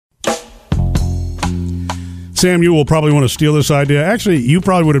Sam, you will probably want to steal this idea. Actually, you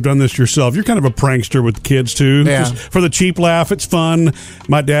probably would have done this yourself. You're kind of a prankster with kids, too. Yeah. Just for the cheap laugh, it's fun.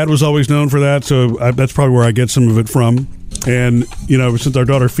 My dad was always known for that, so that's probably where I get some of it from. And, since our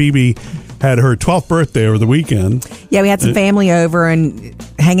daughter Phoebe had her 12th birthday over the weekend. Yeah, we had some family over and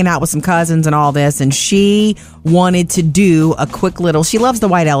hanging out with some cousins and all this, and she wanted to do a quick little, she loves the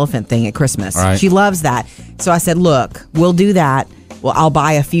white elephant thing at Christmas. Right. She loves that. So I said, look, we'll do that. Well, I'll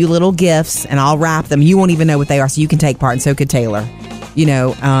buy a few little gifts and I'll wrap them. You won't even know what they are, so you can take part, and so could Taylor.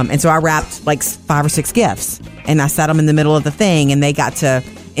 And so I wrapped like 5 or 6 gifts, and I set them in the middle of the thing, and they got to,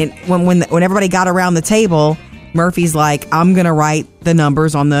 and when everybody got around the table, Murphy's like, I'm going to write the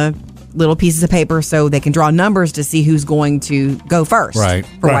numbers on the little pieces of paper so they can draw numbers to see who's going to go first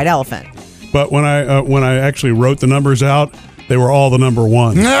for White Elephant. But when I actually wrote the numbers out, they were all the number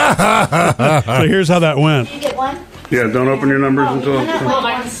 1. So here's how that went. Did you get one? Yeah, don't open your numbers until...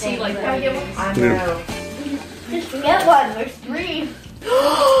 I can see like that. I know. Just get one. There's 3.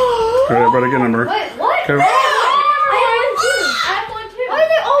 Okay, everybody get a number. Wait, what? Okay. I have one too. Why are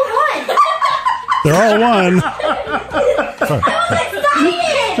they all 1? They're all 1. I was so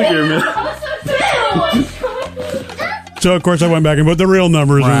So, of course, I went back and put the real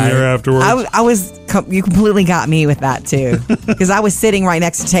numbers in there afterwards. You completely got me with that, too. Because I was sitting right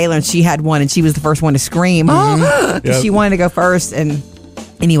next to Taylor, and she had one, and she was the first one to scream. Because she wanted to go first. And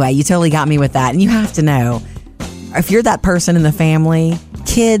anyway, you totally got me with that. And you have to know, if you're that person in the family,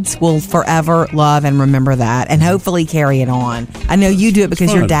 kids will forever love and remember that, and hopefully carry it on. I know you do it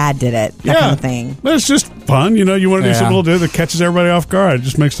because your dad did it, that kind of thing. But it's just fun. You want to do something little that catches everybody off guard. It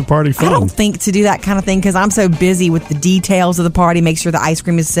just makes the party fun. I don't think to do that kind of thing because I'm so busy with the details of the party, make sure the ice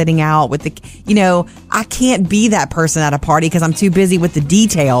cream is sitting out with the, I can't be that person at a party because I'm too busy with the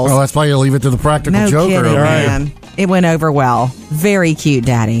details. Oh, that's why you leave it to the practical no joker. Kidding, okay? Man. It went over well. Very cute,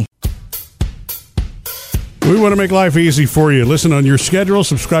 Daddy. We want to make life easy for you. Listen on your schedule.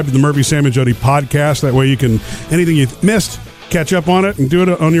 Subscribe to the Murphy, Sam, and Jody podcast. That way you can, anything you missed, catch up on it and do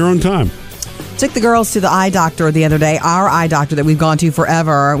it on your own time. Took the girls to the eye doctor the other day, our eye doctor that we've gone to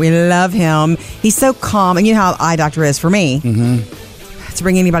forever. We love him. He's so calm. And you know how the eye doctor is for me. Mm-hmm. To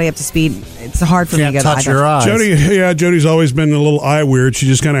bring anybody up to speed, it's hard for me to go to the eye doctor. Eyes. Jody's always been a little eye weird. She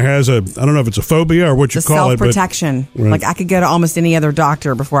just kind of has I don't know if it's a phobia or what you call it. Self-protection. Right. Like I could go to almost any other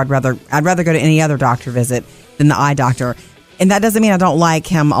doctor before I'd rather go to any other doctor visit than the eye doctor. And that doesn't mean I don't like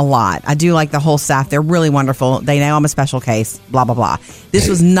him a lot. I do like the whole staff. They're really wonderful. They know I'm a special case, blah, blah, blah. This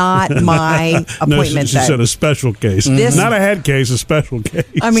was not my appointment. No, she said a special case. Not a head case, a special case.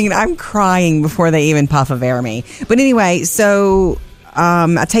 I mean, I'm crying before they even puff of air me. But anyway, so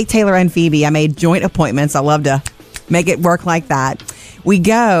I take Taylor and Phoebe. I made joint appointments. I love to make it work like that. We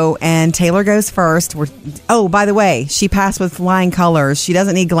go, and Taylor goes first. By the way, she passed with flying colors. She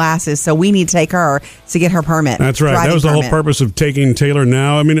doesn't need glasses, so we need to take her to get her permit. That's right. That was the whole purpose of taking Taylor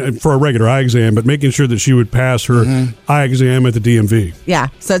now. I mean, for a regular eye exam, but making sure that she would pass her eye exam at the DMV. Yeah,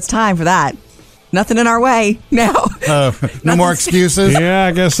 so it's time for that. Nothing in our way now. No more excuses? Yeah,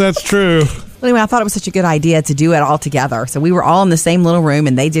 I guess that's true. Anyway, I thought it was such a good idea to do it all together. So we were all in the same little room,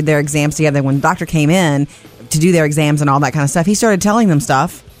 and they did their exams together. When the doctor came in to do their exams and all that kind of stuff, he started telling them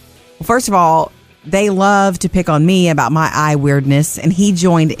stuff. Well, first of all, they love to pick on me about my eye weirdness, and he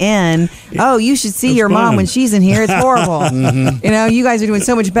joined in. Oh, you should see your mom when she's in here. It's horrible. You guys are doing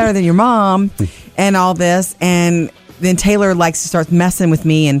so much better than your mom and all this. And then Taylor likes to start messing with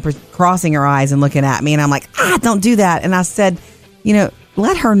me and crossing her eyes and looking at me. And I'm like, don't do that. And I said,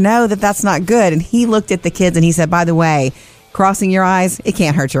 let her know that that's not good. And he looked at the kids and he said, by the way, crossing your eyes, it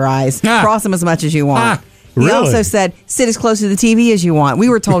can't hurt your eyes. Cross them as much as you want. He also said, sit as close to the TV as you want. We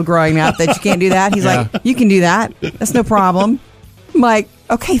were told growing up that you can't do that. He's like, you can do that. That's no problem. I'm like,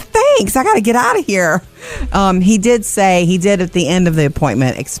 okay, thanks. I got to get out of here. He did at the end of the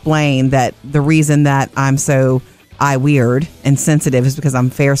appointment explain that the reason that I'm so eye weird and sensitive is because I'm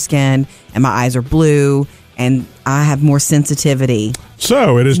fair skinned and my eyes are blue and I have more sensitivity.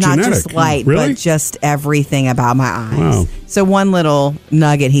 So it is not genetic. Not just light, but just everything about my eyes. Wow. So one little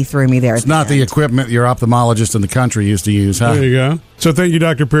nugget he threw me there. It's not the equipment your ophthalmologist in the country used to use, huh? There you go. So thank you,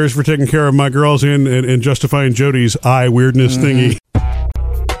 Dr. Pierce, for taking care of my girls and justifying Jody's eye weirdness thingy.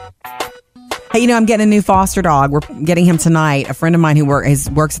 Hey, I'm getting a new foster dog. We're getting him tonight. A friend of mine who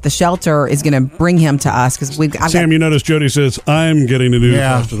works at the shelter is going to bring him to us because you notice Jody says, I'm getting a new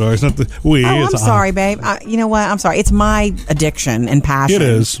foster dog. It's not I'm sorry, babe. You know what? I'm sorry. It's my addiction and passion. It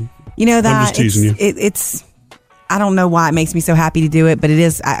is. You know that? I'm just teasing you. It's I don't know why it makes me so happy to do it, but it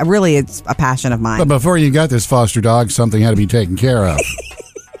is really it's a passion of mine. But before you got this foster dog, something had to be taken care of.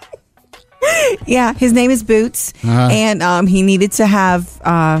 Yeah, his name is Boots, and he needed to have,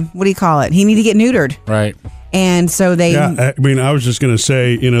 what do you call it? He needed to get neutered. Right. And so they Yeah, I mean, I was just going to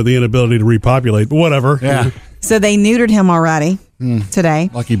say, the inability to repopulate, but whatever. Yeah. so they neutered him already today.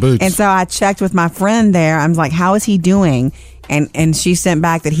 Lucky boots. And so I checked with my friend there. I was like, how is he doing? And she sent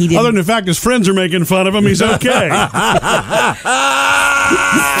back that he didn't. Other than the fact his friends are making fun of him, he's okay.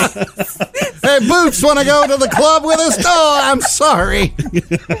 Hey, Boots, want to go to the club with us? Oh, I'm sorry.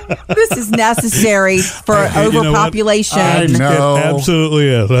 This is necessary for overpopulation. I know. It absolutely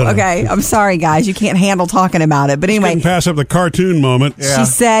is. Okay, I'm sorry, guys. You can't handle talking about it. But anyway, Couldn't pass up the cartoon moment. Yeah. she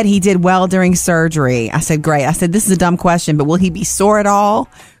said he did well during surgery. I said, great. I said, this is a dumb question, but will he be sore at all?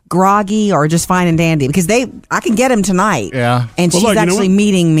 Groggy or just fine and dandy? Because I can get him tonight. Yeah. And Well, she's look, you know actually what?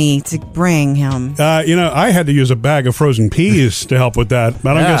 meeting me to bring him. I had to use a bag of frozen peas to help with that.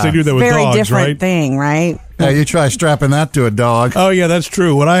 But I don't guess they do that with Very dogs, different right? thing, right? Yeah, you try strapping that to a dog. Oh, yeah, that's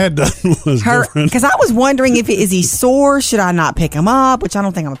true. What I had done was different. Because I was wondering is he sore? Should I not pick him up? Which I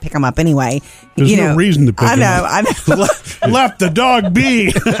don't think I'm gonna pick him up anyway. There's no reason to pick him up. I know. Left the dog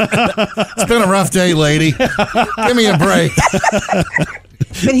be. It's been a rough day, lady. Give me a break.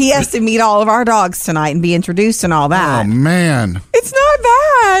 But he has to meet all of our dogs tonight and be introduced and all that. Oh, man. It's not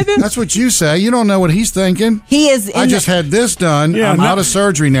bad. That's what you say. You don't know what he's thinking. He is. I just had this done. Yeah, I'm no- out of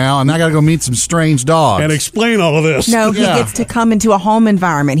surgery now, and I got to go meet some strange dogs. And explain all of this. No, he Yeah. gets to come into a home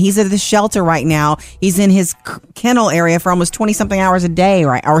environment. He's at the shelter right now. He's in his kennel area for almost 20-something hours a day,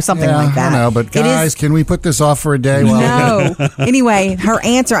 right, or something Yeah, like that. I know, but It is- guys, can we put this off for a day? Well, No. Anyway, her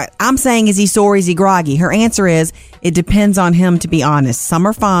answer, I'm saying, is he sore? Is he groggy? Her answer is, it depends on him, to be honest. Some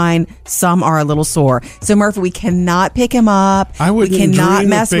are fine. Some are a little sore. So, Murphy, we cannot pick him up. I wouldn't we cannot dream of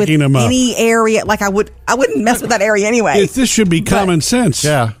mess with picking him up. any area. Like I wouldn't mess with that area anyway. This should be common sense.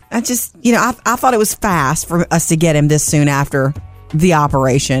 yeah. I just, I thought it was fast for us to get him this soon after the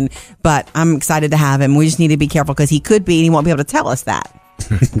operation, but I'm excited to have him. We just need to be careful because he could be, and he won't be able to tell us that.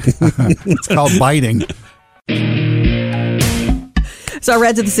 It's called biting. So I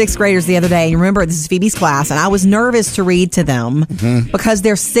read to the sixth graders the other day. And remember, this is Phoebe's class, and I was nervous to read to them because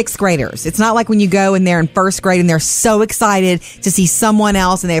they're sixth graders. It's not like when you go and they're in first grade and they're so excited to see someone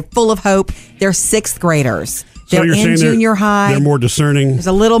else and they're full of hope. They're sixth graders. So They're you're in saying junior high. They're more discerning. There's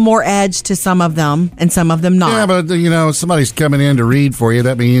a little more edge to some of them and some of them not. Yeah, but, somebody's coming in to read for you.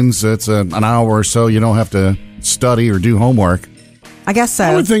 That means it's an hour or so. You don't have to study or do homework. I guess so.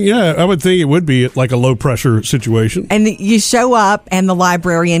 I would think it would be like a low pressure situation. And you show up and the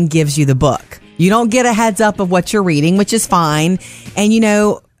librarian gives you the book. You don't get a heads up of what you're reading, which is fine. And,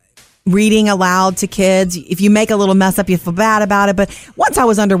 reading aloud to kids, if you make a little mess up, you feel bad about it. But once I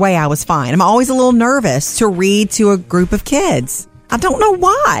was underway, I was fine. I'm always a little nervous to read to a group of kids. I don't know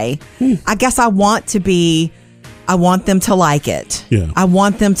why. I guess I want them to like it. Yeah. I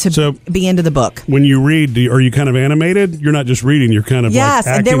want them to be into the book. When you read, are you kind of animated? You're not just reading, you're kind of Yes,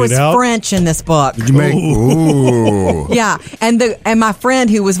 like and there acting was it out. French in this book. Did you make? Ooh. Yeah, and my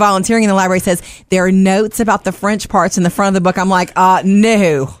friend who was volunteering in the library says there are notes about the French parts in the front of the book. I'm like,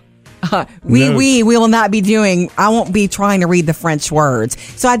 no. We will not be doing. I won't be trying to read the French words.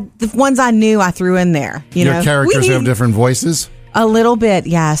 So the ones I knew, I threw in there. Your characters have different voices? A little bit,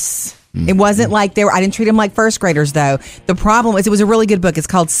 yes. It wasn't like I didn't treat them like first graders, though. The problem is, it was a really good book. It's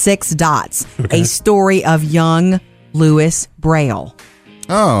called 6 Dots, a story of young Louis Braille.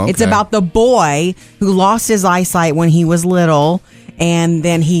 Oh, okay. It's about the boy who lost his eyesight when he was little, and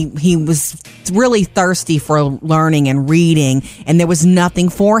then he was really thirsty for learning and reading, and there was nothing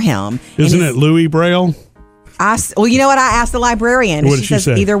for him. Isn't it Louis Braille? Well, you know what? I asked the librarian. What And did she she says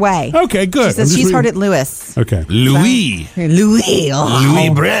say? either way. Okay, good. She says she's heard it, Louis. Okay. Louis. Louis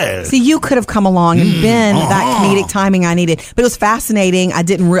Braille. See, you could have come along and been that comedic timing I needed, but it was fascinating. I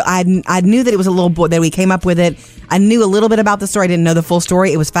didn't. I knew that it was a little boy that we came up with it. I knew a little bit about the story. I didn't know the full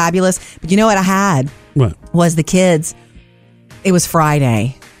story. It was fabulous. But you know what I had What? was the kids. It was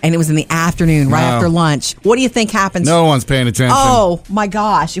Friday, and it was in the afternoon, right after lunch. What do you think happens? No one's paying attention. Oh my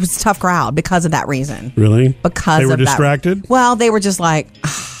gosh, it was a tough crowd because of that reason. Really? Because they were of that. distracted. Well, they were just like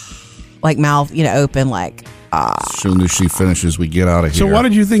mouth, open, like. As soon as she finishes, we get out of here. So why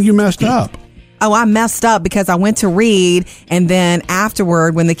did you think you messed up? Oh, I messed up because I went to read, and then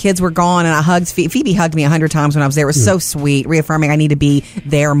afterward, when the kids were gone, and I hugged Phoebe hugged me 100 times when I was there. It was so sweet, reaffirming I need to be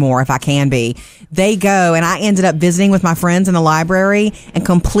there more if I can be. They go, and I ended up visiting with my friends in the library and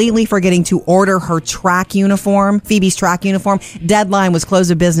completely forgetting to order her track uniform, Phoebe's track uniform. Deadline was close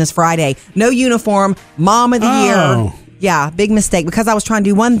of business Friday. No uniform, mom of the year. Yeah, big mistake. Because I was trying to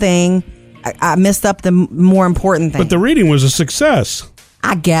do one thing, I messed up the more important thing. But the reading was a success.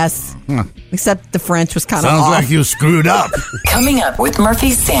 I guess. Except the French was kind of Sounds off. like you screwed up. Coming up with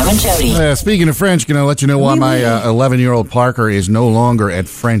Murphy, Sam, and Jody. Speaking of French, can I let you know why my 11-year-old Parker is no longer at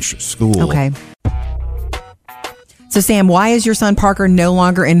French school? Okay. So, Sam, why is your son Parker no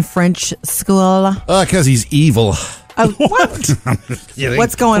longer in French school? Because he's evil. Oh, what?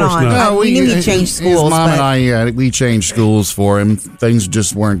 What's going on? not. We knew he changed schools. His mom but and I, we changed schools for him. Things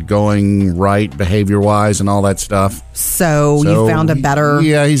just weren't going right behavior-wise and all that stuff. So you found a better...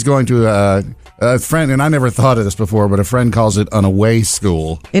 Yeah, he's going to a friend, and I never thought of this before, but a friend calls it an away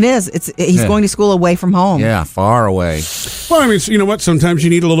school. It is. He's going to school away from home. Yeah, far away. Well, I mean, you know what? Sometimes you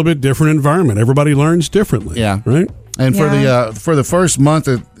need a little bit different environment. Everybody learns differently. Yeah. Right? And for the first month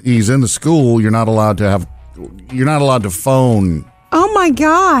that he's in the school, you're not allowed to phone. Oh my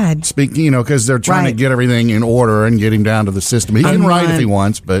God! Speaking, because they're trying to get everything in order and get him down to the system. He can write if he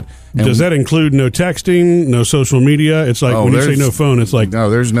wants, but does that include no texting, no social media? It's like when you say no phone, it's like no,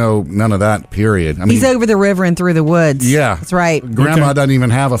 there's none of that. Period. I mean, he's over the river and through the woods. Yeah, that's right. Grandma doesn't even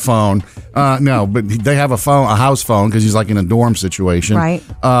have a phone. No, but they have a house phone because he's like in a dorm situation. Right.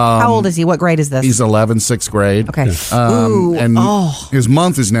 How old is he? What grade is this? He's 11, 6th grade. Okay. His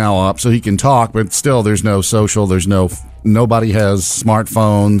month is now up, so he can talk, but still, there's no social. There's nobody has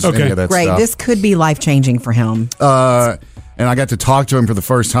smartphones. Okay. Any of that Great. stuff. This could be life-changing for him. And I got to talk to him for the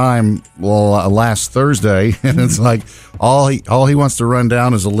first time last Thursday, and it's like all he wants to run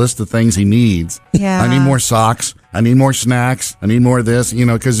down is a list of things he needs. Yeah. I need more socks. I need more snacks. I need more of this.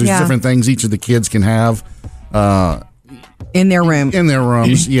 Because there's different things each of the kids can have in their room. in their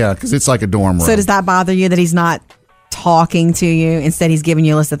rooms. Yeah, because it's like a dorm room. So does that bother you that he's not talking to you? Instead, he's giving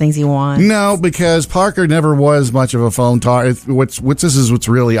you a list of things he wants. No, because Parker never was much of a phone talker. What's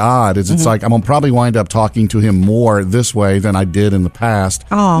really odd is it's like I'm gonna probably wind up talking to him more this way than I did in the past.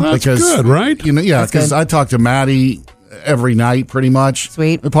 Oh, that's good, right? Because I talk to Maddie every night pretty much.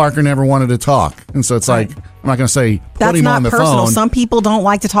 Sweet. Parker never wanted to talk, and so it's like I'm not gonna say put that's him not on the personal. phone. Some people don't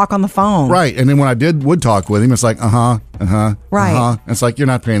like to talk on the phone. Right, and then when I would talk with him, it's like right. It's like you're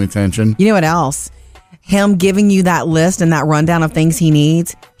not paying attention. You know what else? Him giving you that list and that rundown of things he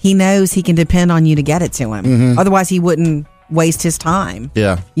needs, he knows he can depend on you to get it to him. Mm-hmm. Otherwise, he wouldn't waste his time.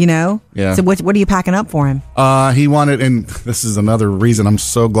 Yeah. Yeah. So what are you packing up for him? He wanted, and this is another reason I'm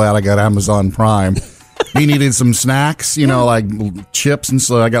so glad I got Amazon Prime. He needed some snacks, like chips, and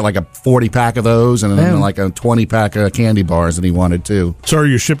so I got like a 40-pack of those, and then like a 20-pack of candy bars that he wanted too. So are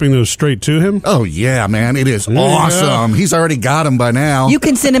you shipping those straight to him? Oh yeah, man, it is awesome. He's already got them by now. You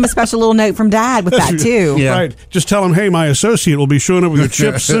can send him a special little note from Dad with that too. Yeah. Right. Just tell him, hey, my associate will be showing up with your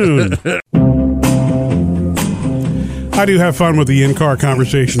chips soon. I do have fun with the in-car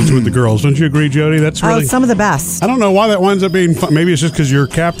conversations with the girls. Don't you agree, Jody? That's really some of the best. I don't know why that winds up being fun. Maybe it's just because you're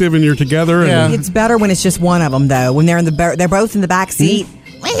captive and you're together. And It's better when it's just one of them, though. When they're they're both in the back seat.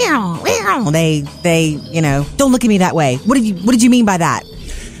 They don't look at me that way. What did you mean by that?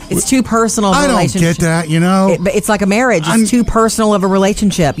 It's too personal of a I don't relationship. get that, It's like a marriage. It's too personal of a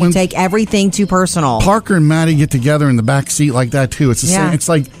relationship. You take everything too personal. Parker and Maddie get together in the back seat like that too. It's the same. It's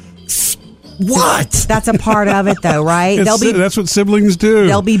like what? That's a part of it, though, right? That's what siblings do.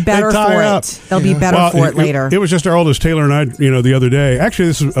 They'll be better for it. They'll be better for it later. It was just our oldest, Taylor, and I, the other day. Actually,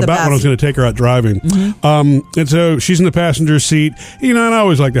 this is about when I was going to take her out driving. Mm-hmm. And so she's in the passenger seat, and I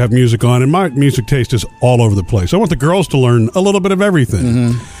always like to have music on, and my music taste is all over the place. I want the girls to learn a little bit of everything.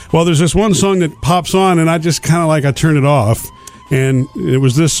 Mm-hmm. Well, there's this one song that pops on, and I just kind of I turn it off, and it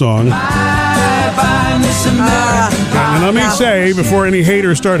was this song. And let me say, before any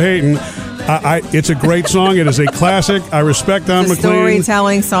haters start hating, it's a great song. It is a classic. I respect Don McLean.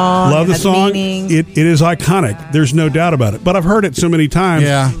 Storytelling song. Love the song. Meaning. It is iconic. There's no doubt about it. But I've heard it so many times.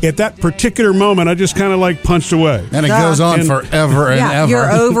 Yeah. At that particular moment, I just kind of punched away. And it goes on forever and ever.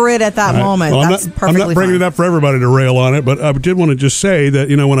 You're over it at that moment. Well, That's perfectly I'm not bringing it up for everybody to rail on it, but I did want to just say that,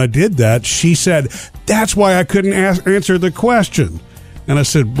 when I did that, she said, that's why I couldn't answer the question. And I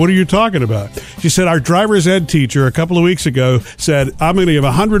said, what are you talking about? She said, our driver's ed teacher a couple of weeks ago said, I'm going to give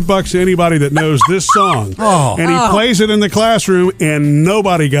 $100 to anybody that knows this song. And he plays it in the classroom, and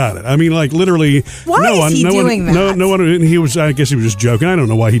nobody got it. I mean, literally, why is he doing that? No one. I guess he was just joking. I don't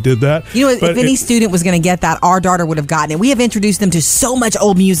know why he did that. If any student was going to get that, our daughter would have gotten it. We have introduced them to so much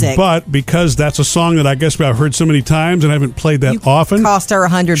old music. But because that's a song that I guess I've heard so many times and I haven't played that often. Cost her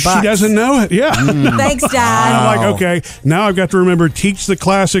 $100. She doesn't know it. Yeah. Thanks, Dad. I'm like, okay, now I've got to remember, teach the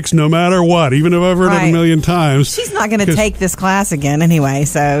classics no matter what, even if I've heard it a million times. She's not going to take this class again anyway,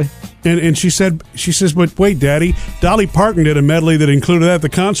 so. And she says, but wait, Daddy, Dolly Parton did a medley that included that at the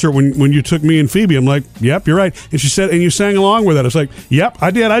concert when you took me and Phoebe. I'm like, yep, you're right. And she said, and you sang along with it. I was like, yep, I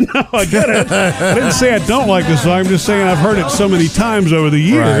did. I know, I get it. I didn't say I don't like the song. I'm just saying I've heard it so many times over the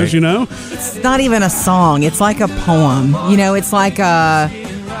years, It's not even a song. It's like a poem. It's like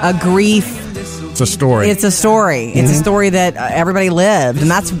a grief It's a story. It's a story. It's a story that everybody lived, and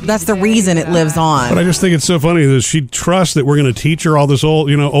that's the reason it lives on. But I just think it's so funny that she trusts that we're going to teach her all this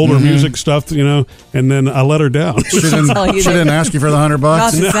older music stuff, and then I let her down. She didn't ask you for the $100.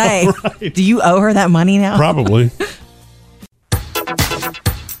 About to say, right. do you owe her that money now? Probably.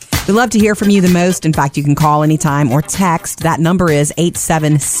 We'd love to hear from you the most. In fact, you can call anytime or text. That number is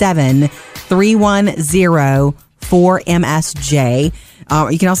 877-310-4MSJ.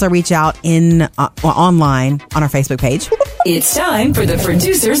 You can also reach out online on our Facebook page. It's time for the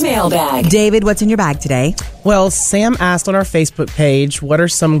producer's mailbag. David, what's in your bag today? Well, Sam asked on our Facebook page, what are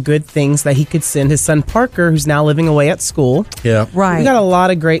some good things that he could send his son Parker, who's now living away at school? Yeah. Right. We got a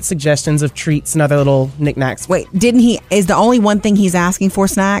lot of great suggestions of treats and other little knickknacks. Wait, is the only one thing he's asking for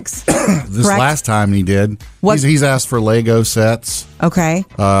snacks? This Correct? last time he did. What- He's asked for Lego sets. Okay.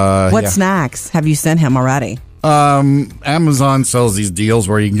 What snacks have you sent him already? Amazon sells these deals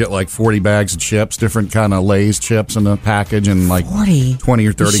where you can get like 40 bags of chips, different kind of Lay's chips in a package, and like 40? 20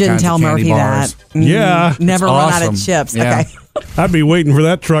 or 30 You shouldn't kinds tell of candy Murphy bars. that. Yeah. Never It's run out of awesome. chips. Yeah. Okay. I'd be waiting for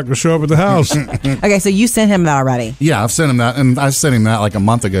that truck to show up at the house. Okay, so you sent him that already. Yeah, I've sent him that, and I sent him that like a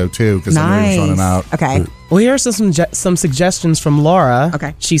month ago too because I knew he was running out. Okay. Well, here are some suggestions from Laura.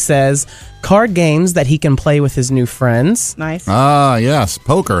 Okay. She says, card games that he can play with his new friends. Nice. Ah, yes,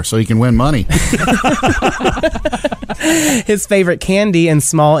 poker, so he can win money. His favorite candy in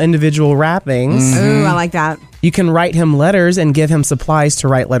small individual wrappings. Ooh, I like that. You can write him letters and give him supplies to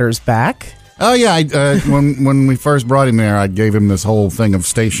write letters back. Oh yeah, when we first brought him there, I gave him this whole thing of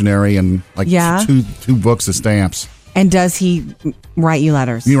stationery and like Yeah. two books of stamps. And does he write you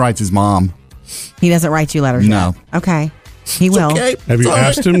letters? He writes his mom. He doesn't write you letters No. yet? Okay. He will. Okay. Have you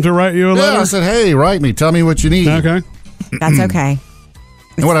asked him to write you a Yeah, I letter? said, hey, write me. Tell me what you need. Okay. That's okay.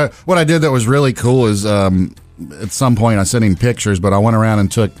 And what I did that was really cool is at some point I sent him pictures, but I went around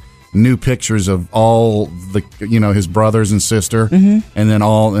and took new pictures of all the his brothers and sister, and then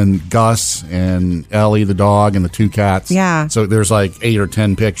and Gus and Ellie the dog and the two cats. Yeah. So there's like 8 or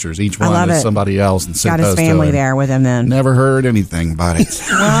 10 pictures. Each I one love is it. somebody else, and sent Got his those to family him. there with him then. Never heard anything about it.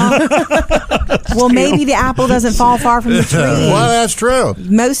 Well, maybe the apple doesn't fall far from the tree. Well, that's true.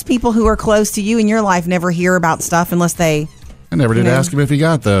 Most people who are close to you in your life never hear about stuff unless they... I never did ask him if he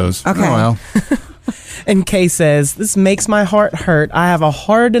got those. Okay. Oh, well. And Kay says, this makes my heart hurt. I have a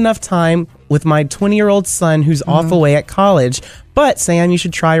hard enough time with my 20-year-old son who's off away at college. But, Sam, you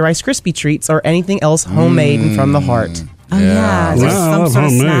should try Rice Krispie treats or anything else homemade and from the heart. Oh, yeah. There's Wow, I some love sort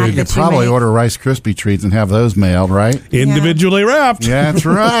of homemade. snack You You that could probably make. order Rice Krispie treats and have those mailed, right? Individually wrapped. Yeah, that's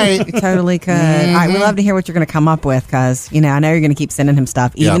right. Totally could. All right, we love to hear what you're going to come up with because, I know you're going to keep sending him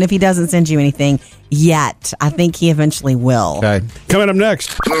stuff. Even Yeah. if he doesn't send you anything yet, I think he eventually will. Okay. Coming up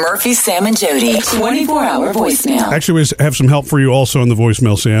next. Murphy, Sam, and Jody. 24-hour voicemail. Actually, we have some help for you also in the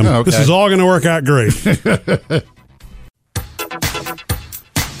voicemail, Sam. Oh, okay. This is all going to work out great.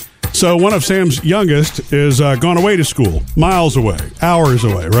 So one of Sam's youngest is gone away to school, miles away, hours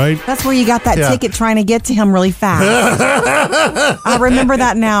away, right? That's where you got that Yeah. ticket trying to get to him really fast. I remember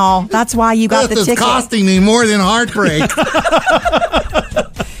that now. That's why you got This the is ticket. costing me more than heartbreak.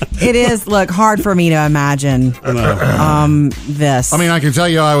 It is, look, hard for me to imagine this. I mean, I can tell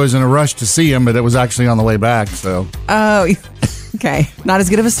you I was in a rush to see him, but it was actually on the way back. So Oh, okay. Not as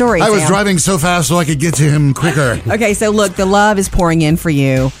good of a story, I was Sam. driving so fast so I could get to him quicker. Okay, so look, the love is pouring in for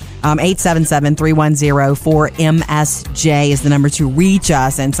you. 877-310-4MSJ is the number to reach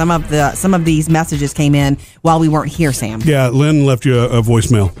us. And some of these messages came in while we weren't here, Sam. Yeah, Lynn left you a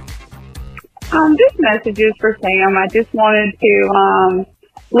voicemail. This message is for Sam. I just wanted to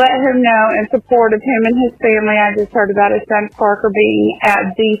let him know in support of him and his family. I just heard about his son Parker being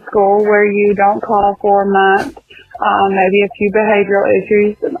at the school where you don't call for a month, maybe a few behavioral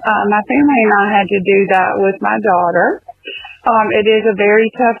issues. My family and I had to do that with my daughter. It is a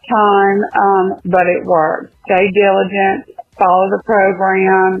very tough time, but it works. Stay diligent, follow the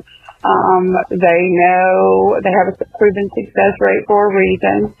program. They know they have a proven success rate for a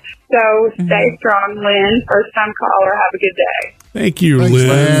reason. So stay strong, Lynn. First time caller. Have a good day. Thank you, Thanks,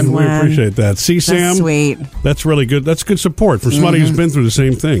 Lynn. Lynn. We appreciate that. See, Sam? That's sweet. That's really good. That's good support from somebody who's been through the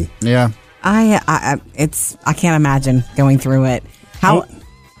same thing. Yeah. I can't imagine going through it.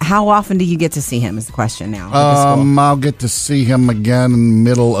 How often do you get to see him is the question now. at the school? I'll get to see him again in the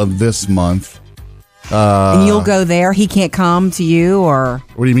middle of this month. And you'll go there. He can't come to you, or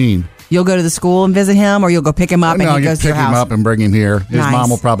What do you mean? you'll go to the school and visit him, or you'll go pick him up No, and I'll he goes just to your pick him house. up and bring him here. His Nice. mom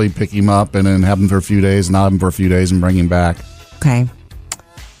will probably pick him up and then have him for a few days, and I'll have him for a few days and bring him back. Okay.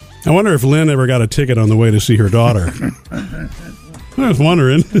 I wonder if Lynn ever got a ticket on the way to see her daughter. I was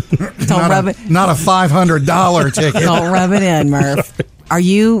wondering. Don't rub it. Not a $500 ticket. Don't rub it in, Murph. Are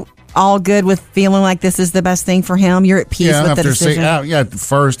you all good with feeling like this is the best thing for him? You're at peace with the decision? At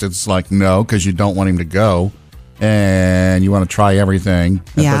first it's like no, because you don't want him to go. And you want to try everything.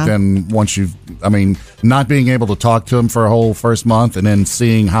 Yeah. But then once not being able to talk to him for a whole first month and then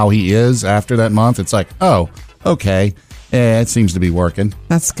seeing how he is after that month, it's like, oh, okay. It seems to be working.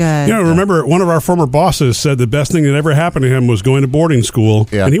 That's good. Remember, one of our former bosses said the best thing that ever happened to him was going to boarding school.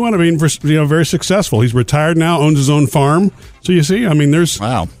 Yeah. And he wound up being very successful. He's retired now, owns his own farm. So you see, there's...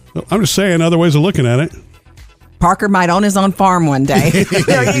 Wow. I'm just saying, other ways of looking at it. Parker might own his own farm one day.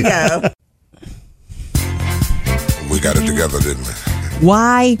 There you go. We got it together, didn't we?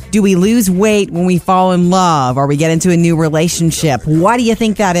 Why do we lose weight when we fall in love or we get into a new relationship? Why do you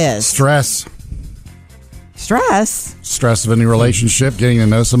think that is? Stress of any relationship, getting to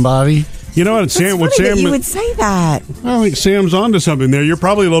know somebody. You know what, Sam? It's funny that you would say that. I think Sam's onto something there. You're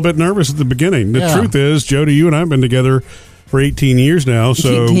probably a little bit nervous at the beginning. The truth is, Jody, you and I have been together for 18 years now.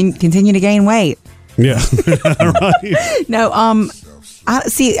 So continue to gain weight. Yeah, right. No,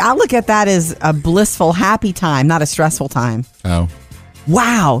 I look at that as a blissful, happy time, not a stressful time. Oh.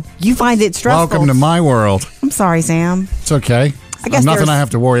 Wow. You find it stressful. Welcome to my world. I'm sorry, Sam. It's okay. I guess nothing I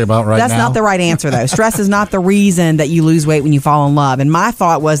have to worry about right now. That's not the right answer, though. Stress is not the reason that you lose weight when you fall in love. And my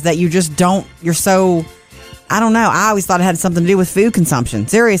thought was that you're so, I don't know. I always thought it had something to do with food consumption.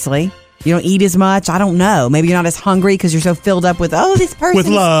 Seriously. You don't eat as much. I don't know. Maybe you're not as hungry because you're so filled up with, this person with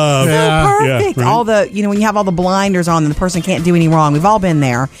love. is so perfect. Yeah, right. All the, when you have all the blinders on and the person can't do any wrong. We've all been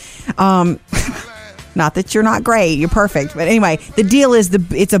there. Not that you're not great. You're perfect. But anyway, the deal is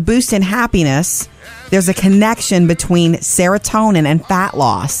it's a boost in happiness. There's a connection between serotonin and fat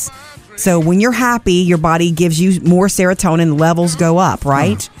loss. So when you're happy, your body gives you more serotonin, levels go up,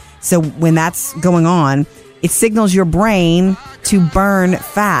 right? So when that's going on, it signals your brain to burn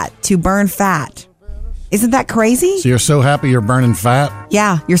fat. Isn't that crazy? So you're so happy you're burning fat?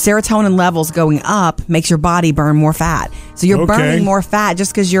 Yeah, your serotonin levels going up makes your body burn more fat. So you're burning more fat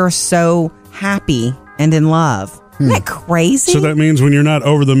just because you're so happy and in love. Isn't that crazy? So that means when you're not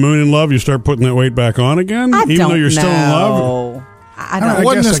over the moon in love, you start putting that weight back on again? Even though you're still in love? I don't.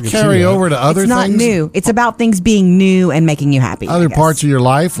 Wouldn't this carry over to other things? It's not new. It's about things being new and making you happy. Other parts of your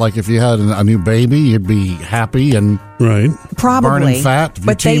life, like if you had a new baby, you'd be happy and probably burning fat. If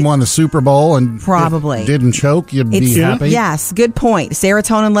your team won the Super Bowl and probably didn't choke, you'd be happy. Yes, good point.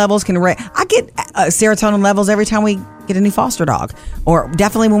 Serotonin levels can. I get serotonin levels every time we get a new foster dog, or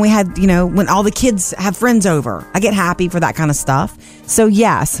definitely when we had, when all the kids have friends over. I get happy for that kind of stuff. So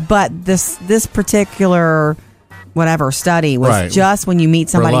yes, but this particular study was just when you meet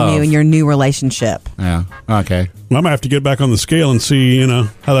somebody new in your new relationship. Yeah. Okay. Well, I'm gonna have to get back on the scale and see,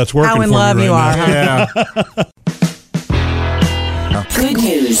 how that's working. How in for love me you right are. now. Huh? Yeah. Good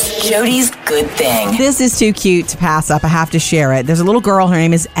news. Jody's good thing. This is too cute to pass up. I have to share it. There's a little girl. Her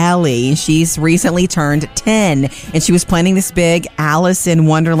name is Ellie. She's recently turned 10, and she was planning this big Alice in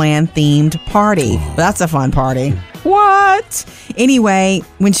Wonderland themed party. Well, that's a fun party. What? Anyway,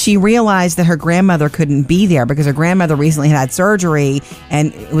 when she realized that her grandmother couldn't be there because her grandmother recently had surgery,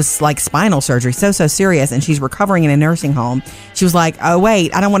 and it was like spinal surgery, so serious, and she's recovering in a nursing home, she was like, oh,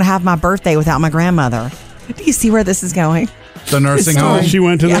 wait, I don't want to have my birthday without my grandmother. Do you see where this is going? The nursing home? She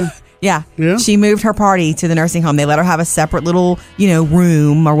went to Yeah. She moved her party to the nursing home. They let her have a separate little,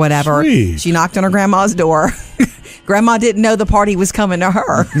 room or whatever. Sweet. She knocked on her grandma's door. Grandma didn't know the party was coming to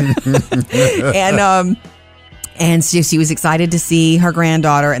her. And she was excited to see her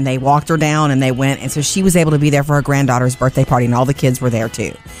granddaughter, and they walked her down and they went. And so she was able to be there for her granddaughter's birthday party, and all the kids were there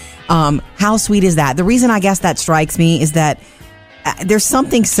too. How sweet is that? The reason I guess that strikes me is that there's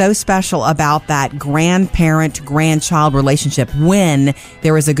something so special about that grandparent-grandchild relationship when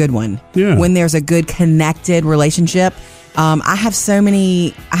there is a good one. Yeah. When there's a good connected relationship. I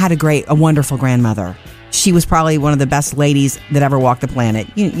had a wonderful grandmother. She was probably one of the best ladies that ever walked the planet,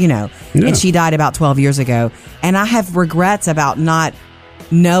 and she died about 12 years ago. And I have regrets about not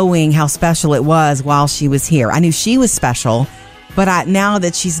knowing how special it was while she was here. I knew she was special, but now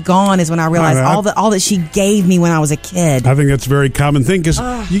that she's gone is when I realized all that she gave me when I was a kid. I think that's a very common thing because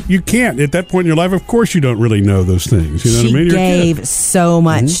you can't, at that point in your life, of course you don't really know those things. You know what I mean? She gave so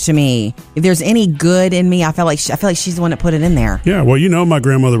much to me. If there's any good in me, I feel like she's the one that put it in there. Yeah, well, my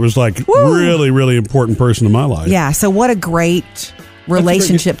grandmother was like really, really important person in my life. Yeah, so what a great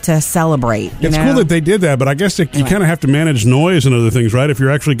relationship to celebrate. It's cool that they did that, but I guess you kind of have to manage noise and other things, right? If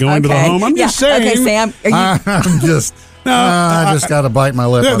you're actually going to the home. I'm just saying. Okay, Sam. I just got to bite my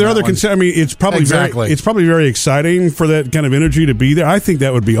lip. There are other concerns. I mean, it's probably very exciting for that kind of energy to be there. I think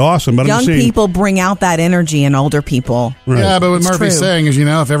that would be awesome. But young people bring out that energy in older people. Right. Yeah, but what Murphy's saying is,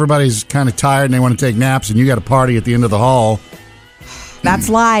 if everybody's kind of tired and they want to take naps, and you got a party at the end of the hall, That's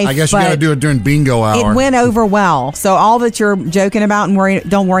life. I guess you but got to do it during bingo hour. It went over well. So all that you're joking about and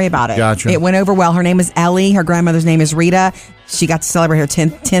don't worry about it. Gotcha. It went over well. Her name is Ellie. Her grandmother's name is Rita. She got to celebrate her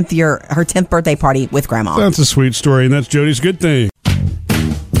 10th birthday party with Grandma. That's a sweet story, and that's Jody's good thing.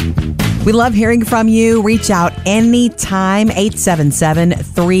 We love hearing from you. Reach out anytime,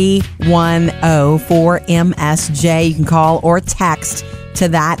 877-310-4MSJ. You can call or text to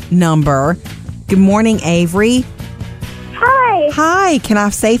that number. Good morning, Avery. Hi. Hi. Can I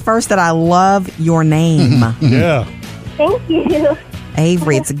say first that I love your name? Yeah. Thank you.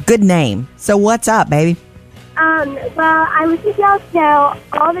 Avery, it's a good name. So what's up, baby? Well, I listen to y'all show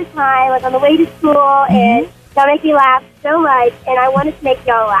all the time, like on the way to school, and y'all make me laugh so much, and I wanted to make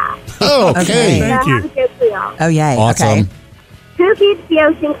y'all laugh. Okay. Okay. So I Thank you. have a joke for y'all. Oh, yay. Awesome. Okay. Who keeps the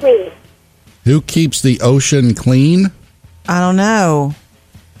ocean clean? Who keeps the ocean clean? I don't know.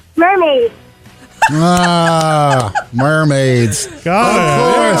 Mermaids. Mermaids. Got it.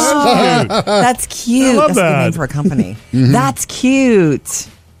 Yeah, That's cute. I love That's a good name that. for a company. That's cute.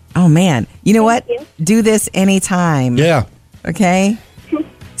 Oh, man. You know what? you. Do this anytime. Yeah. Okay?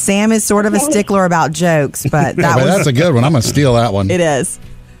 Sam is sort of a stickler about jokes, but Yeah, but that's a good one. I'm going to steal that one. it is.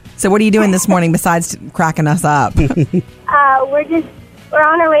 So what are you doing this morning besides cracking us up? We're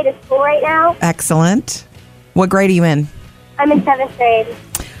on our way to school right now. Excellent. What grade are you in? I'm in 7th grade.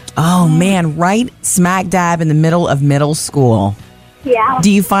 Oh, man, right smack dab in the middle of middle school. Yeah. Do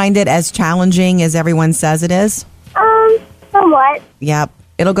you find it as challenging as everyone says it is? Somewhat. Yep.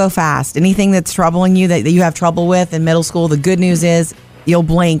 It'll go fast. Anything that's troubling you that you have trouble with in middle school, the good news is you'll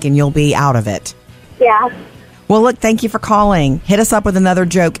blink and you'll be out of it. Yeah. Well, look, thank you for calling. Hit us up with another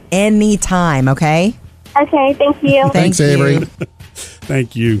joke anytime, okay? Okay, thank you. Thanks, Thank you. Avery.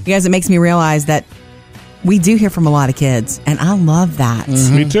 Thank you. You guys, it makes me realize that we do hear from a lot of kids, and I love that.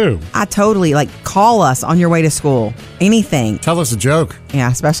 Me too. I totally, call us on your way to school. Anything. Tell us a joke. Yeah,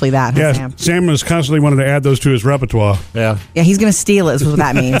 especially that, huh, Yeah, Sam? Sam has constantly wanted to add those to his repertoire. Yeah. Yeah, he's going to steal it, is what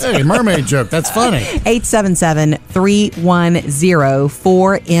that means. Hey, mermaid joke. That's funny.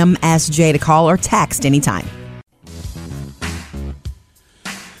 877-310-4MSJ to call or text anytime.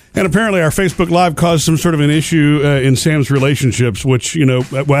 And apparently our Facebook Live caused some sort of an issue in Sam's relationships, which, we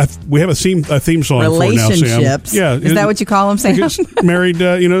have a theme song for now, Sam. Relationships? Yeah. Is that what you call them, Sam? He's married,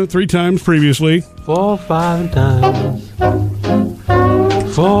 3 times previously. 4 or 5 times.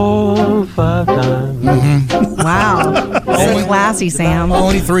 4 or 5 times. Wow. So classy, Sam.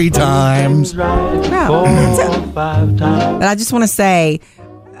 Only 3 times. Yeah. 4 or 5 times. But I just want to say,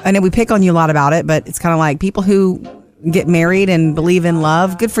 I know we pick on you a lot about it, but it's kind of like people who get married and believe in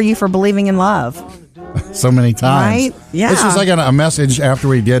love. Good for you for believing in love. So many times. Right? Yeah. This was like a message after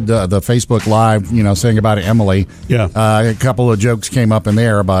we did the Facebook Live, saying about Emily. Yeah. A couple of jokes came up in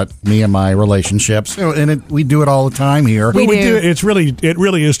there about me and my relationships. And we do it all the time here. We do. It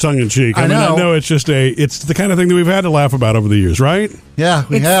really is tongue in cheek. I mean, know. I know it's just it's the kind of thing that we've had to laugh about over the years, right? Yeah,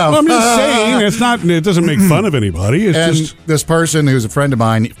 we have. Well, I'm just saying, it doesn't make fun of anybody. It's And just, this person who's a friend of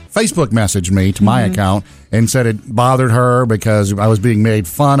mine Facebook messaged me to my account and said it bothered her because I was being made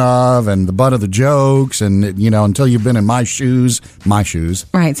fun of and the butt of the jokes. And, until you've been in my shoes, Right,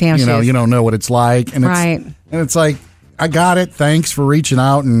 Sam's shoes. you don't know what it's like. And Right. it's like, I got it. Thanks for reaching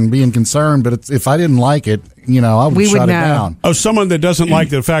out and being concerned. But if I didn't like it, I would We would shut it know. down. someone that doesn't like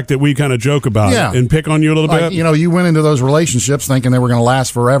the fact that we kind of joke about Yeah. it and pick on you a little Like, bit. you went into those relationships thinking they were going to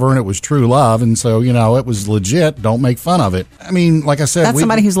last forever and it was true love. And so, it was legit. Don't make fun of it. I mean, like I said, That's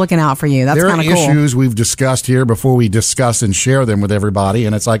somebody who's looking out for you. That's there are kind of cool. issues we've discussed here before we discuss and share them with everybody.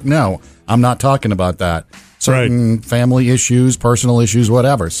 And it's like, no, I'm not talking about that. Certain family issues, personal issues,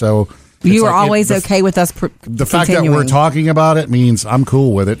 whatever. So You are always okay with us the fact that we're talking about it means I'm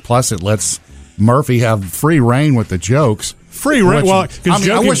cool with it. Plus, it lets Murphy have free reign with the jokes. Free reign? Well, Which- because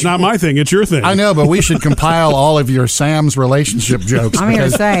joking's not my thing. It's your thing. I know, but we should compile all of your Sam's relationship jokes. I'm here to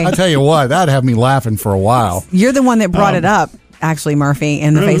because say. I tell you what, that'd have me laughing for a while. You're the one that brought it up, actually, Murphy,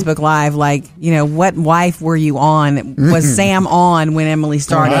 in the Facebook Live. What wife were you on? Was Sam on when Emily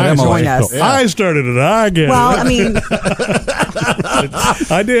started Right, and Emily. joined us? Yeah. I started it. I get Well, it. I mean,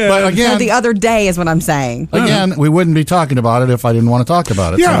 I did. But again, the other day is what I'm saying. we wouldn't be talking about it if I didn't want to talk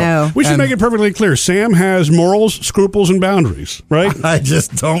about it. yeah, I know. we should And- make it perfectly clear. Sam has morals, scruples, and boundaries, right? I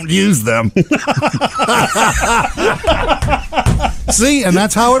just don't use them. See, and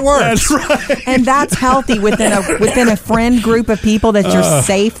that's how it works. That's right. And that's healthy within a friend group of people that you're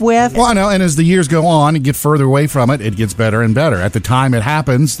safe with. Well, I know, and as the years go on and get further away from it, it gets better and better. At the time it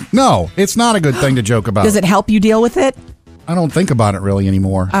happens, no, it's not a good thing to joke about. Does it help you deal with it? I don't think about it really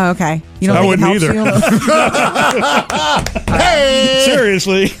anymore. Oh, okay. You don't I think it wouldn't helps either. you?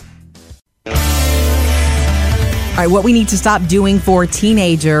 Seriously. All right, what we need to stop doing for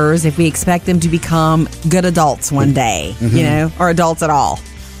teenagers if we expect them to become good adults one day, or adults at all.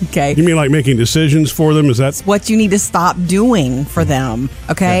 Okay. You mean like making decisions for them? Is that what you need to stop doing for them?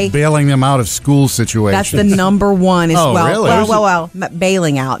 Okay. Yeah, bailing them out of school situations. That's the number one. Really? Well,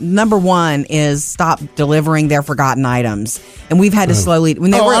 bailing out. Number one is stop delivering their forgotten items, and we've had to slowly.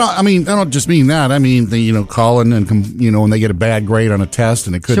 When they I don't just mean that. I mean, calling and when they get a bad grade on a test,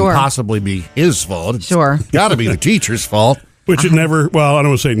 and it couldn't possibly be his fault. It's got to be the teacher's fault. Which it never. Well, I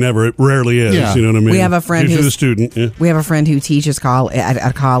don't want to say never. It rarely is. Yeah. You know what I mean? We have a friend who's a student. Yeah. We have a friend who teaches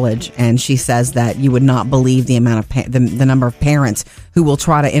at college, and she says that you would not believe the amount of the number of parents who will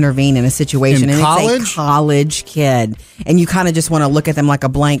try to intervene in a situation. In college? It's a college kid, and you kind of just want to look at them like a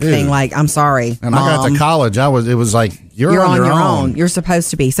blank thing. Like, I'm sorry, And Mom. I got to college. It was like you're on your own. You're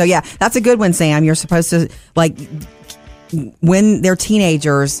supposed to be. So yeah, that's a good one, Sam. You're supposed to when they're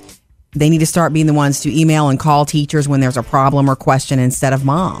teenagers. They need to start being the ones to email and call teachers when there's a problem or question instead of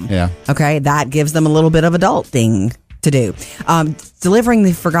mom. Yeah. Okay. That gives them a little bit of adult thing to do. Delivering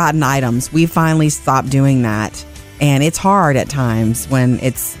the forgotten items. We finally stopped doing that. And it's hard at times when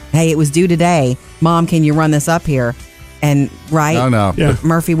it's, hey, it was due today. Mom, can you run this up here? And right? No. Yeah.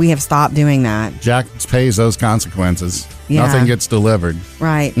 Murphy, we have stopped doing that. Jack pays those consequences. Yeah. Nothing gets delivered.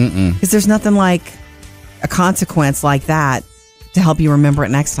 Right. Because there's nothing like a consequence like that to help you remember it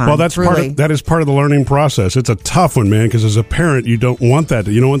next time. Well, that is part of the learning process. It's a tough one, man, because as a parent, you don't want that.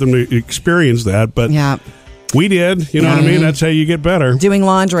 You don't want them to experience that. But we did. You know what I mean? That's how you get better. Doing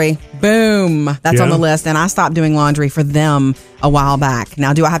laundry. Boom. That's on the list. And I stopped doing laundry for them a while back.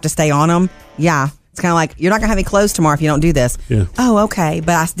 Now, do I have to stay on them? Yeah. It's kind of like, you're not going to have any clothes tomorrow if you don't do this. Yeah. Oh, okay.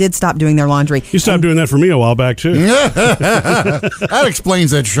 But I did stop doing their laundry. You stopped doing that for me a while back, too. That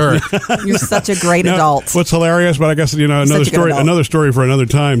explains that shirt. You're such a great adult. What's hilarious, but I guess, another story for another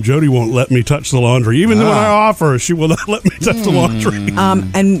time. Jody won't let me touch the laundry. Even when I offer, she will not let me touch the laundry.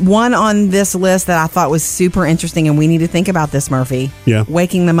 And one on this list that I thought was super interesting, and we need to think about this, Murphy. Yeah.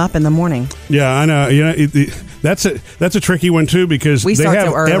 Waking them up in the morning. Yeah, I know. That's a tricky one, too, because they start have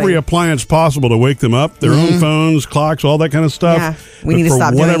so early. every appliance possible to wake them up. Their own phones, clocks, all that kind of stuff. Yeah, we need to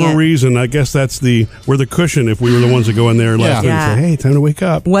stop for doing whatever it. reason, I guess we're the cushion if we were the ones that go in there last night and say, hey, time to wake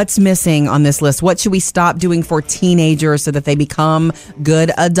up. What's missing on this list? What should we stop doing for teenagers so that they become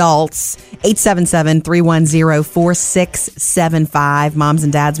good adults? 877-310-4675. Moms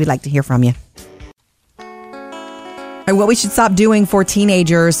and dads, we'd like to hear from you. And what we should stop doing for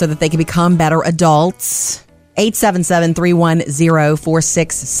teenagers so that they can become better adults.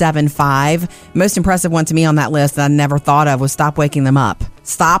 877-310-4675. Most impressive one to me on that list that I never thought of was stop waking them up.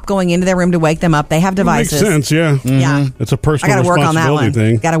 Stop going into their room to wake them up. They have devices. Makes sense, yeah. Yeah. It's a personal I gotta work on that responsibility one.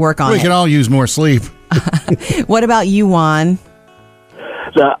 thing. Got to work on We it. can all use more sleep. What about you, Juan?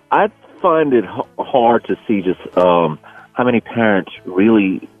 So I find it hard to see just how many parents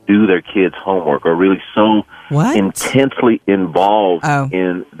really do their kids' homework or really so intensely involved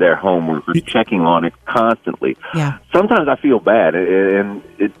in their homework or checking on it constantly. Yeah. Sometimes I feel bad, and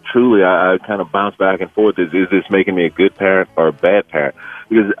it truly, I kind of bounce back and forth. Is this making me a good parent or a bad parent?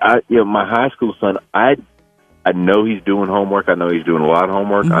 Because my high school son, I know he's doing homework. I know he's doing a lot of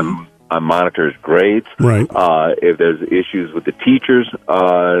homework. I monitor his grades. Right. If there's issues with the teachers,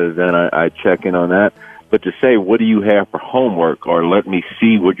 then I check in on that. But to say, what do you have for homework, or let me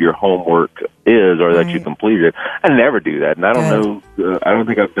see what your homework is, or that you completed it, I never do that. And I don't know, I don't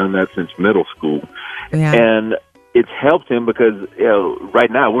think I've done that since middle school. Yeah. And it's helped him because,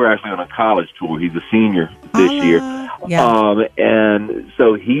 right now we're actually on a college tour. He's a senior this year. Yeah. And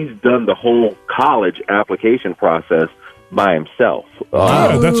so he's done the whole college application process by himself.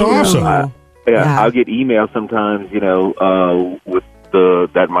 That's awesome. I'll get emails sometimes, with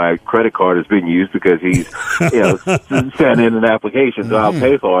that my credit card has been used because he's, sent in an application, so I'll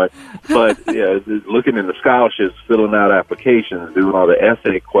pay for it. But looking in the scholarships, filling out applications, doing all the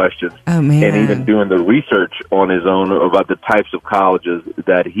essay questions, and even doing the research on his own about the types of colleges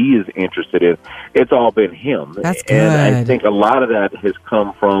that he is interested in, it's all been him. That's good. And I think a lot of that has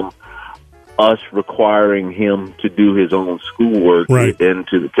come from us requiring him to do his own schoolwork and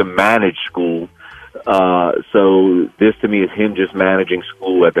to manage school. So this to me is him just managing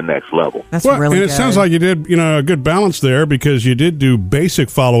school at the next level. That's really and good. it sounds like you did, a good balance there because you did do basic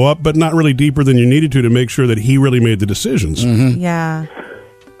follow-up, but not really deeper than you needed to make sure that he really made the decisions. Mm-hmm. Yeah.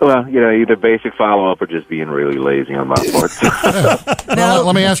 Well, either basic follow-up or just being really lazy on my part. Well,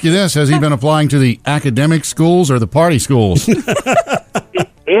 let me ask you this. Has he been applying to the academic schools or the party schools?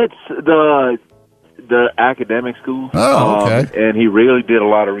 It's the academic school. Oh, okay. And he really did a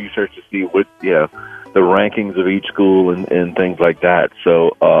lot of research to see what, the rankings of each school and things like that.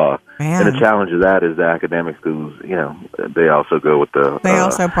 So, Man. And the challenge of that is the academic schools, you know, they also go with the... They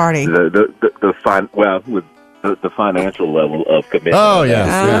also party. The financial level of commitment. Oh, yes.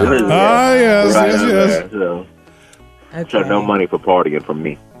 Yes. So, Okay. so no money for partying from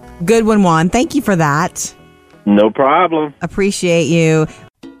me. Good one, Juan. Thank you for that. No problem. Appreciate you.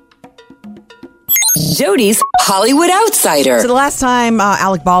 Jody's Hollywood Outsider. So the last time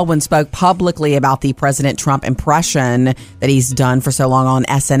Alec Baldwin spoke publicly about the President Trump impression that he's done for so long on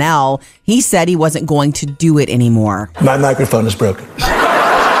SNL, he said he wasn't going to do it anymore. My microphone is broken.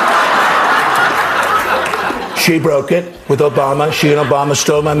 She broke it with Obama. She and Obama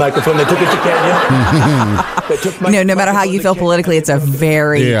stole my microphone. They took it to Kenya. They took my No matter how you feel politically, it's a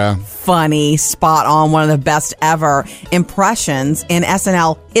very funny, spot on, one of the best ever impressions in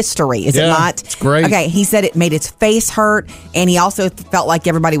SNL history. Is it not? It's great. Okay, he said it made his face hurt, and he also felt like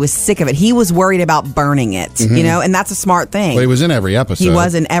everybody was sick of it. He was worried about burning it, you know, and that's a smart thing. Well, he was in every episode. He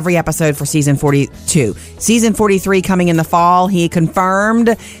was in every episode for season 42. Season 43 coming in the fall. He confirmed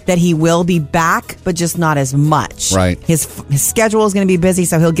that he will be back, but just not as much. Right. His schedule is going to be busy,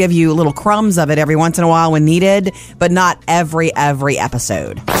 so he'll give you little crumbs of it every once in a while when needed, but not every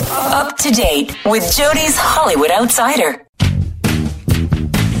episode. Up to date with Jody's Hollywood Outsider.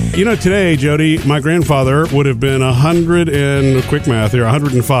 You know, today, Jody, my grandfather would have been 100 and, quick math here,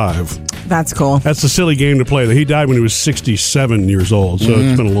 105. That's cool. That's a silly game to play. He died when he was 67 years old, so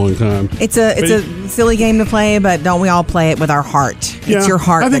it's been a long time. It's a silly game to play, but don't we all play it with our heart? It's your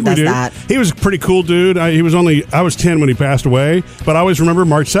heart that does that. He was a pretty cool dude. I was 10 when he passed away, but I always remember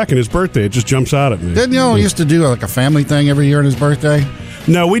March 2nd, his birthday. It just jumps out at me. Didn't you used to do like a family thing every year on his birthday?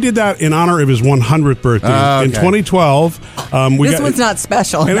 No, we did that in honor of his 100th birthday in 2012. This one's not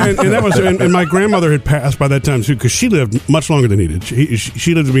special. And that was, and my grandmother had passed by that time too, because she lived much longer than he did.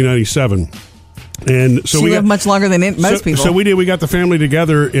 She lived to be 97. And so she lived much longer than most people. So we got the family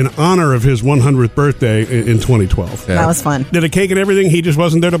together in honor of his 100th birthday in 2012. That was fun. Did a cake and everything. He just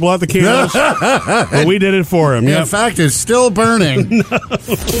wasn't there to blow out the candles. But we did it for him. In fact, it's still burning.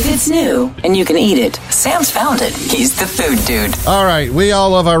 If it's new and you can eat it, Sam's found it. He's the food dude. All right, we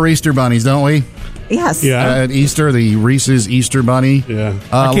all love our Easter bunnies, don't we? Yes. Yeah. At Easter, the Reese's Easter bunny. Yeah.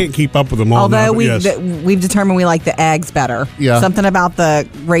 I can't keep up with them all. Although now, we've determined we like the eggs better. Yeah. Something about the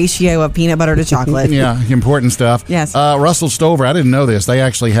ratio of peanut butter to chocolate. Yeah, important stuff. Yes. Russell Stover, I didn't know this. They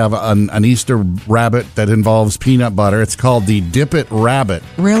actually have an Easter rabbit that involves peanut butter. It's called the Dip It Rabbit.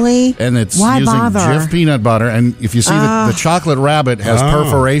 Really? And it's Why using bother? Jif peanut butter. And if you see the chocolate rabbit has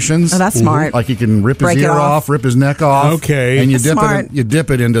perforations. Oh, that's smart. Like you can rip Break his it ear off, rip his neck off. Okay. And you That's dip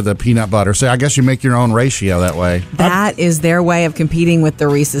it into the peanut butter. So I guess you make your own ratio that way. That is their way of competing with the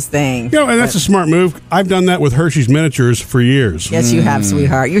Reese's thing. You know, and that's a smart move. I've done that with Hershey's miniatures for years. Yes, you have,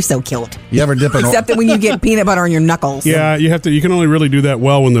 sweetheart. You're so cute. You ever dip it? Except that when you get peanut butter on your knuckles. Yeah, you can only really do that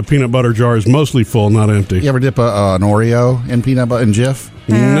well when the peanut butter jar is mostly full, not empty. You ever dip an Oreo in peanut butter in Jif?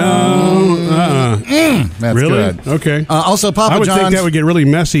 No. That's really? good. Okay. Also, Papa I would John's. think that would get really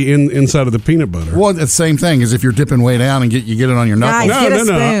messy inside of the peanut butter. Well, it's the same thing as if you're dipping way down and you get it on your knuckles. Guys, get a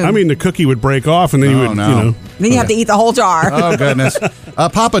spoon. I mean, the cookie would break off, and then you would, Then you have to eat the whole jar. Oh, goodness.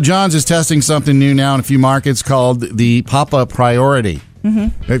 Papa John's is testing something new now in a few markets called the Papa Priority.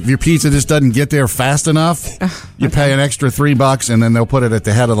 Mm-hmm. If your pizza just doesn't get there fast enough, you pay an extra $3, and then they'll put it at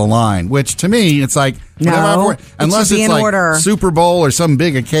the head of the line. Which to me, it's like unless it's like order. Super Bowl or some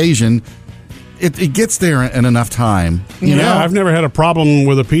big occasion, it gets there in enough time. You know? I've never had a problem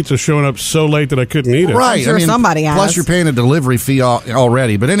with a pizza showing up so late that I couldn't eat it. Right, I'm sure somebody has. Plus, you're paying a delivery fee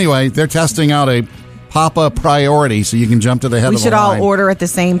already. But anyway, they're testing out a Papa Priority, so you can jump to the head We of the should line. all order at the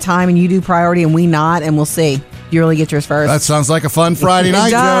same time, and you do priority, and we not, and we'll see. You really get yours first. That sounds like a fun Friday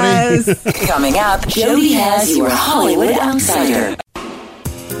night, Jody. Coming up, Jody has your Hollywood Outsider.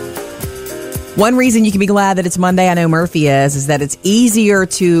 One reason you can be glad that it's Monday, I know Murphy is that it's easier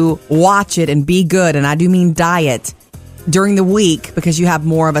to watch it and be good, and I do mean diet, during the week because you have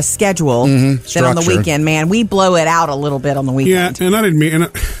more of a schedule than on the weekend. Man, we blow it out a little bit on the weekend. Yeah, and I didn't mean...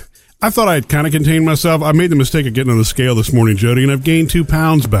 I thought I'd kind of contained myself. I made the mistake of getting on the scale this morning, Jody, and I've gained 2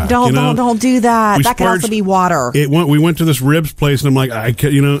 pounds back. Don't do that. We That could also splurged- be water. We went to this ribs place, and I'm like, I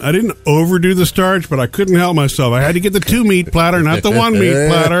didn't overdo the starch, but I couldn't help myself. I had to get the 2 meat platter, not the 1 meat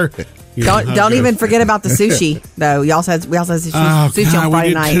platter. Don't even forget about the sushi, though. We also had sushi on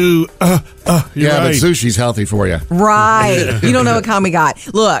Friday night. You're But right. sushi's healthy for you. Right. You don't know what kind we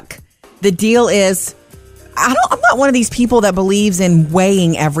got. Look, the deal is, I'm not one of these people that believes in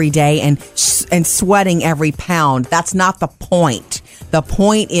weighing every day and sweating every pound. That's not the point. The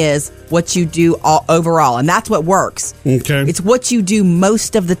point is what you do overall, and that's what works. Okay. It's what you do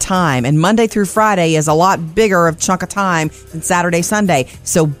most of the time, and Monday through Friday is a lot bigger of chunk of time than Saturday, Sunday.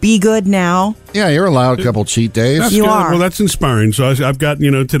 So be good now. Yeah, you're allowed a couple cheat days. That's You good. are. Well, that's inspiring. So I've got,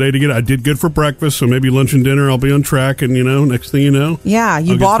 today to get, I did good for breakfast. So maybe lunch and dinner, I'll be on track. And, next thing you know. Yeah,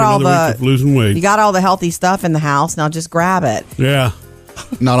 you I'll get bought through all another week of losing weight. You got all the healthy stuff in the house. Now just grab it. Yeah.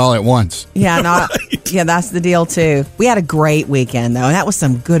 Not all at once. Yeah, yeah, that's the deal too. We had a great weekend though, and that was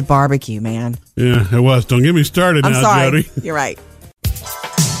some good barbecue, man. Yeah, it was. Don't get me started I'm now, sorry. Jody. You're right.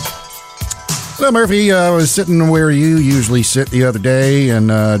 So, Murphy, I was sitting where you usually sit the other day, and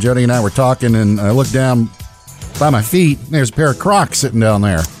Jody and I were talking, and I looked down by my feet, and there's a pair of Crocs sitting down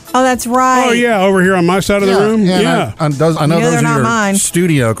there. Oh, that's right. Oh, yeah, over here on my side of the room. Yeah. I know those they're are not your mine.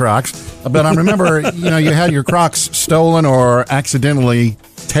 studio Crocs, but I remember, you had your Crocs stolen or accidentally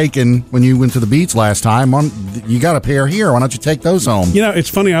taken when you went to the beach last time. You got a pair here. Why don't you take those home? It's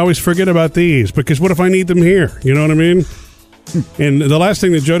funny. I always forget about these because what if I need them here? You know what I mean? And the last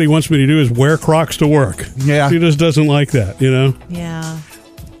thing that Jody wants me to do is wear Crocs to work. Yeah. She just doesn't like that, Yeah.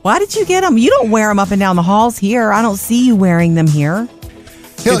 Why did you get them? You don't wear them up and down the halls here. I don't see you wearing them here.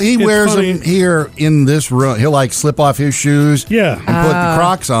 He wears funny. them here in this room. He'll slip off his shoes, and put the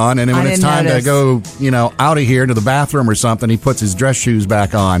Crocs on, and then when I it's didn't time notice. to go, out of here to the bathroom or something, he puts his dress shoes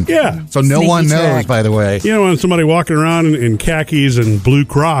back on. Yeah. So no Sneaky one knows, trick. by the way. When somebody walking around in khakis and blue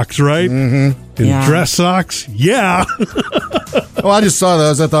Crocs, right? Mm-hmm. And Yeah. dress socks. Yeah. Well, I just saw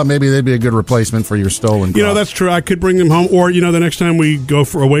those. I thought maybe they'd be a good replacement for your stolen Crocs. That's true. I could bring them home. Or, the next time we go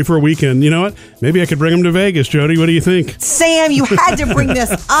away for a weekend, you know what? Maybe I could bring them to Vegas, Jody. What do you think? Sam, you had to bring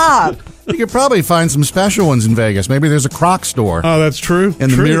this up. You could probably find some special ones in Vegas. Maybe there's a Croc store Oh, that's true. in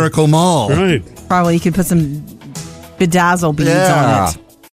the True. Miracle Mall. Right. Probably you could put some bedazzle beads on it.